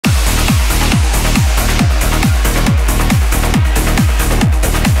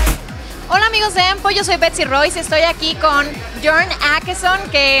amigos de EMPO, yo soy Betsy Royce, estoy aquí con Bjorn Akesson,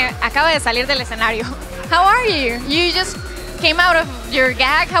 que acaba de salir del escenario. How are you? You just came out of your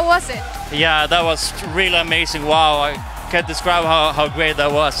gag, how was it? Yeah, that was really amazing, wow, I can't describe how great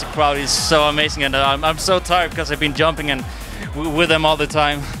that was. The crowd is so amazing, and I'm so tired because I've been jumping and with them all the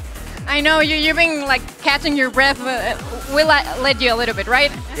time. I know, you've been like catching your breath, we'll let you a little bit,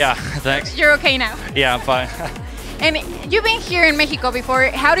 right? Yeah, thanks. You're okay now? Yeah, I'm fine. And you've been here in Mexico before.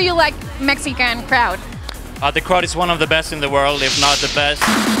 How do you like Mexican crowd? The crowd is one of the best in the world, if not the best.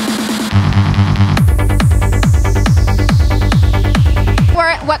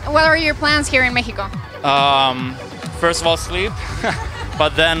 What are your plans here in Mexico? First of all, sleep,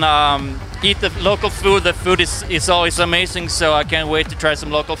 but then eat the local food. The food is always amazing, so I can't wait to try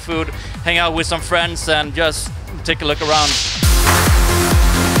some local food, hang out with some friends, and just take a look around.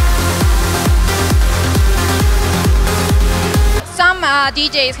 Some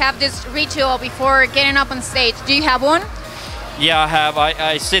DJs have this ritual before getting up on stage. Do you have one? Yeah, I have.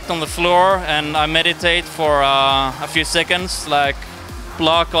 I sit on the floor and I meditate for a few seconds, like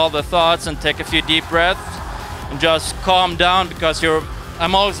block all the thoughts and take a few deep breaths and just calm down, because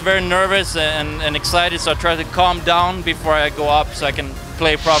I'm always very nervous and excited, so I try to calm down before I go up so I can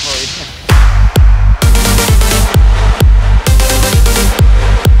play properly.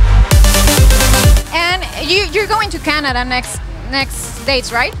 And you're going to Canada next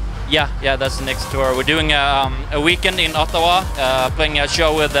dates, right? Yeah, that's the next tour. We're doing a weekend in Ottawa, playing a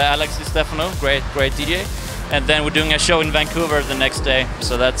show with Alex Stefano, great DJ, and then we're doing a show in Vancouver the next day.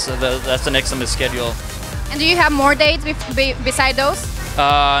 So that's the next on the schedule. And do you have more dates beside those?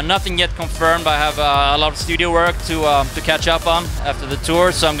 Nothing yet confirmed. I have a lot of studio work to catch up on after the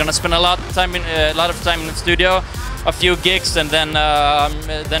tour, so I'm gonna spend a lot of time in the studio, a few gigs, and then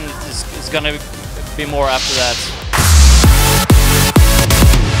it's gonna be more after that.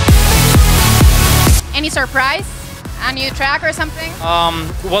 Any surprise? A new track or something?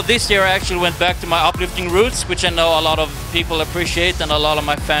 Well, this year I actually went back to my uplifting roots, which I know a lot of people appreciate and a lot of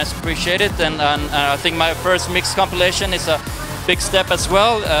my fans appreciate it. And I think my first mix compilation is a big step as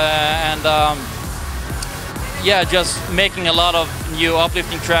well. Yeah, just making a lot of new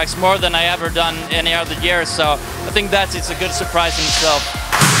uplifting tracks, more than I ever done any other year. So I think it's a good surprise in itself.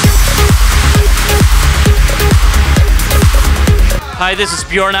 Hi, this is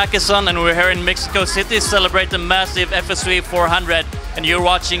Bjorn Akesson, and we're here in Mexico City to celebrate the massive FSOE 400, and you're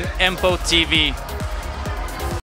watching EMPO TV.